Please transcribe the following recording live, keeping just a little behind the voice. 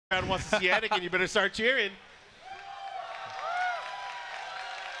crowd wants to see Anakin, you better start cheering.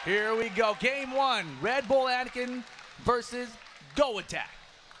 Here we go. Game one. Red Bull Anakin versus GoAttack.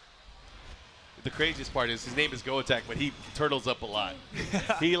 The craziest part is his name is GoAttack, but he turtles up a lot.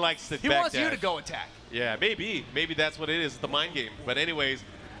 He likes to He wants you to GoAttack. Yeah, maybe. Maybe that's what it is, the mind game. But anyways,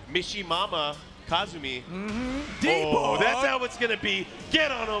 Mishimama Kazumi. Oh, that's how it's going to be.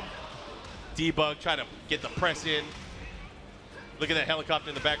 Get on him. Debug trying to get the press in. Look at that helicopter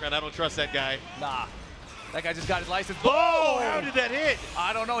in the background. I don't trust that guy. Nah. That guy just got his license. Oh, how did that hit?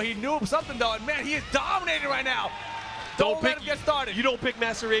 I don't know. He knew something, though. And, man, he is dominating right now. Don't let him get started. You don't pick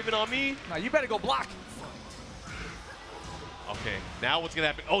Master Raven on me? Nah, you better go block. Okay, now what's going to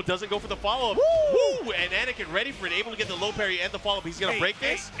happen? Oh, doesn't go for the follow-up. Woo! And Anakin ready for it, able to get the low parry and the follow-up. He's going to break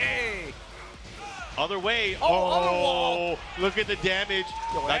this. Hey. Other way. Oh, look at the damage.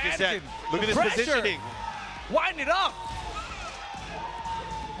 Yo, like I said, look at this positioning. Widen it up.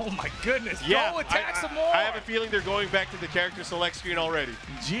 Oh my goodness. Yeah, GoAttack some more. I have a feeling they're going back to the character select screen already.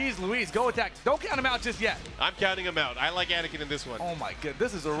 Jeez Louise, GoAttack. Don't count him out just yet. I'm counting him out. I like Anakin in this one. Oh my goodness,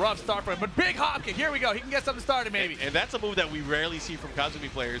 this is a rough start for him. But big hop kick. Here we go. He can get something started maybe. And that's a move that we rarely see from Kazumi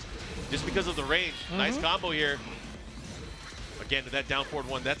players just because of the range. Nice combo here. Again, to that down forward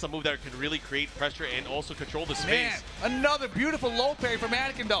one, that's a move that can really create pressure and also control the space. Man, another beautiful low parry from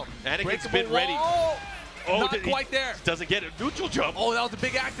Anakin though. Anakin's been ready. Oh, not he quite there. Doesn't get it. Neutral jump. Oh, that was a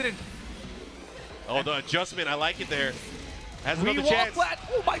big accident. Oh, the adjustment. I like it there. Has another chance. Flat.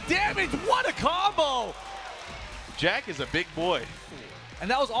 Oh, my damage. What a combo. Jack is a big boy.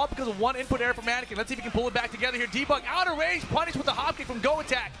 And that was all because of one input error from Anakin. Let's see if he can pull it back together here. Debug out of range. Punish with the hop kick from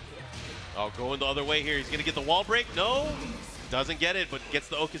GoAttack. Oh, going the other way here. He's going to get the wall break. No. Doesn't get it, but gets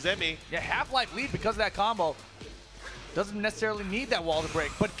the Okizeme. Yeah, half-life lead because of that combo. Doesn't necessarily need that wall to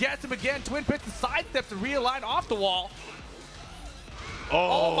break, but gets him again. Twin pits and sidesteps to realign off the wall.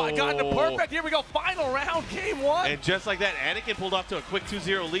 Oh my God, the perfect. Here we go, final round, game one. And just like that, Anakin pulled off to a quick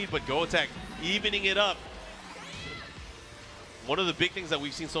 2-0 lead, but GoAttack evening it up. One of the big things that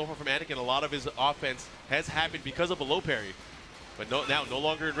we've seen so far from Anakin, a lot of his offense has happened because of a low parry. But now no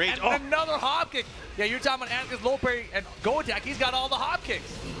longer in range. And another hop kick. Yeah, you're talking about Anakin's low parry and GoAttack. He's got all the hop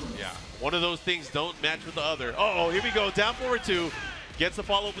kicks. Yeah, one of those things don't match with the other. Oh, here we go, down forward two. Gets the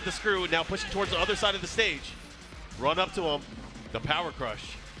follow-up with the screw, now pushing towards the other side of the stage. Run up to him. The power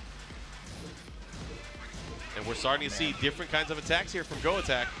crush. And we're starting to see different kinds of attacks here from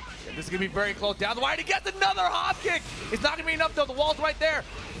GoAttack. Yeah, this is going to be very close. Down the wire, he gets another hop kick. It's not going to be enough, though. The wall's right there.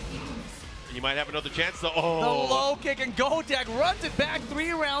 You might have another chance, though. The low kick, and GoAttack runs it back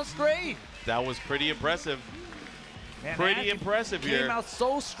 3 rounds straight. That was pretty impressive. Man, pretty impressive here. Came out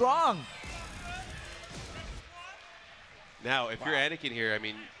so strong. Now, if you're Anakin here, I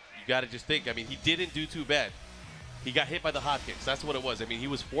mean, you got to just think, I mean, he didn't do too bad. He got hit by the hop kicks. That's what it was. I mean, he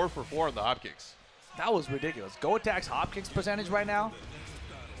was 4 for 4 on the hop kicks. That was ridiculous. GoAttack's hop kicks percentage right now,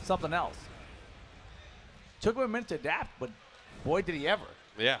 something else. Took him a minute to adapt, but boy, did he ever.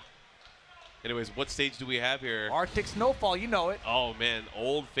 Yeah. Anyways, what stage do we have here? Arctic Snowfall, you know it. Oh, man,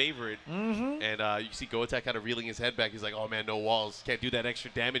 old favorite. And you see GoAttack kind of reeling his head back. He's like, oh, man, no walls. Can't do that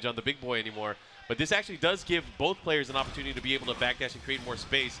extra damage on the big boy anymore. But this actually does give both players an opportunity to be able to backdash and create more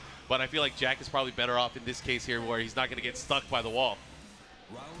space. But I feel like Jack is probably better off in this case here where he's not going to get stuck by the wall.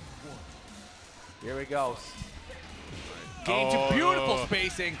 Here we go. Game two, beautiful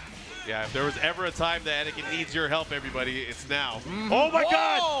spacing. Yeah, if there was ever a time that Anakin needs your help, everybody, it's now. Oh, my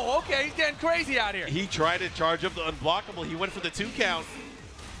God! Oh, okay, he's getting crazy out here. He tried to charge up the unblockable. He went for the 2 count.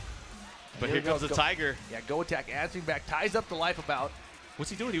 But here comes the Tiger. Yeah, GoAttack answering back, ties up the life about.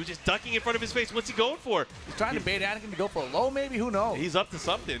 What's he doing? He was just ducking in front of his face. What's he going for? He's trying to bait Anakin to go for a low, maybe? Who knows? He's up to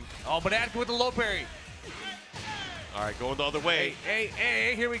something. Oh, but Anakin with the low parry. All right, going the other way.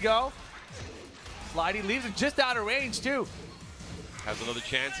 Hey, here we go. Slidey leaves him just out of range, too. Has another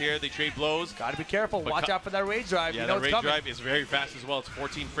chance here. They trade blows. Got to be careful. Watch out for that rage drive. Yeah, you know that rage drive is very fast as well. It's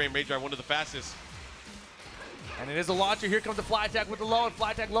 14-frame rage drive, one of the fastest. And it is a launcher. Here comes the fly attack with the low, and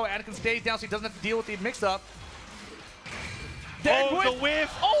fly attack low. Anakin stays down so he doesn't have to deal with the mix-up. The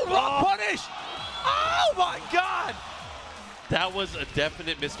whiff. Oh, rock punish. Oh, my God. That was a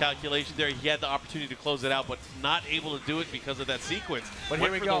definite miscalculation there. He had the opportunity to close it out, but not able to do it because of that sequence. But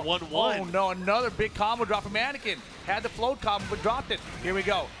here we go. The 1-1. Oh, no, another big combo drop from Anakin. Had the float combo, but dropped it. Here we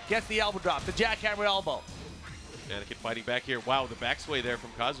go. Gets the elbow drop, the jackhammer elbow. Anakin fighting back here. Wow, the back sway there from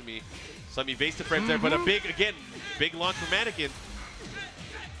Kazumi. Some evasive frames there, but a big launch from Anakin.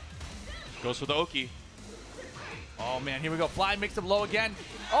 Goes for the Oki. Oh, man, here we go. Fly mix-up low again.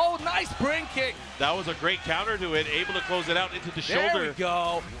 Oh, nice spring kick. That was a great counter to it. Able to close it out into the shoulder. There we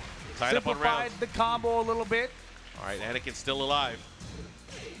go. Tied up on rounds. Simplified the combo a little bit. All right, Anakin's still alive.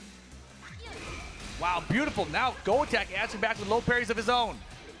 Wow, beautiful. Now GoAttack answering back with low parries of his own.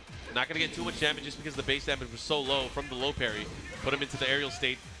 Not going to get too much damage just because the base damage was so low from the low parry. Put him into the aerial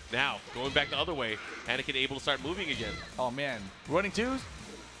state. Now, going back the other way, Anakin able to start moving again. Oh, man. Running twos?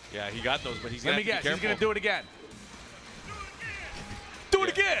 Yeah, he got those, but he's going to have to be careful. He's going to do it again. Do it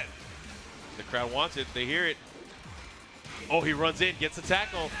again! The crowd wants it. They hear it. Oh, he runs in, gets the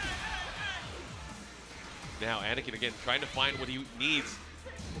tackle. Now, Anakin again trying to find what he needs.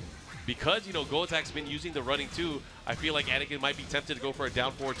 Because, you know, GoAttack's been using the running two, I feel like Anakin might be tempted to go for a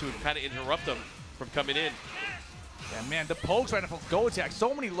down forward two and kind of interrupt them from coming in. Yeah, man, the pokes right now from GoAttack.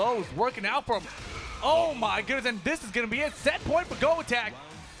 So many lows working out for him. Oh, my goodness, and this is going to be it. Set point for GoAttack.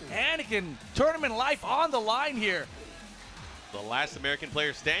 Anakin, tournament life on the line here. The last American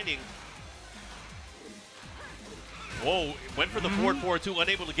player standing. Whoa, went for the forward forward two,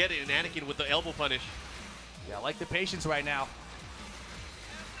 unable to get it, and Anakin with the elbow punish. Yeah, I like the patience right now.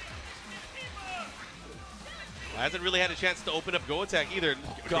 Hasn't really had a chance to open up GoAttack either.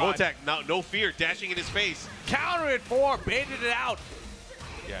 God. GoAttack, no fear, dashing in his face. Counter it for, baited it out.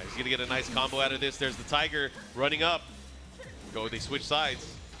 Yeah, he's going to get a nice combo out of this. There's the Tiger running up. They switch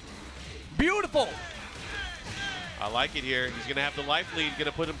sides. Beautiful. I like it here. He's going to have the life lead, going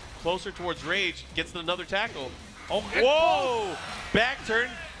to put him closer towards Rage. Gets another tackle. Oh, whoa! Back turn,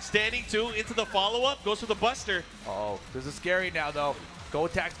 standing two into the follow-up. Goes for the Buster. Oh, this is scary now, though.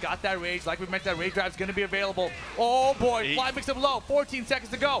 GoAttack's got that rage. Like we mentioned, that rage drive is going to be available. Oh, boy. Fly mix him low. 14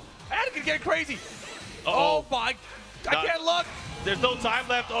 seconds to go. Anakin getting crazy. Oh, my. I can't look. There's no time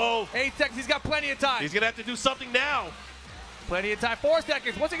left. Oh. 8 seconds. He's got plenty of time. He's going to have to do something now. Plenty of time. 4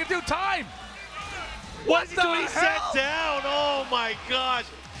 seconds. What's he going to do? Time. What's he doing? He's set down. Oh, my gosh.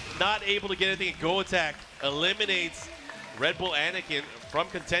 Not able to get anything. GoAttack eliminates Red Bull Anakin from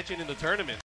contention in the tournament.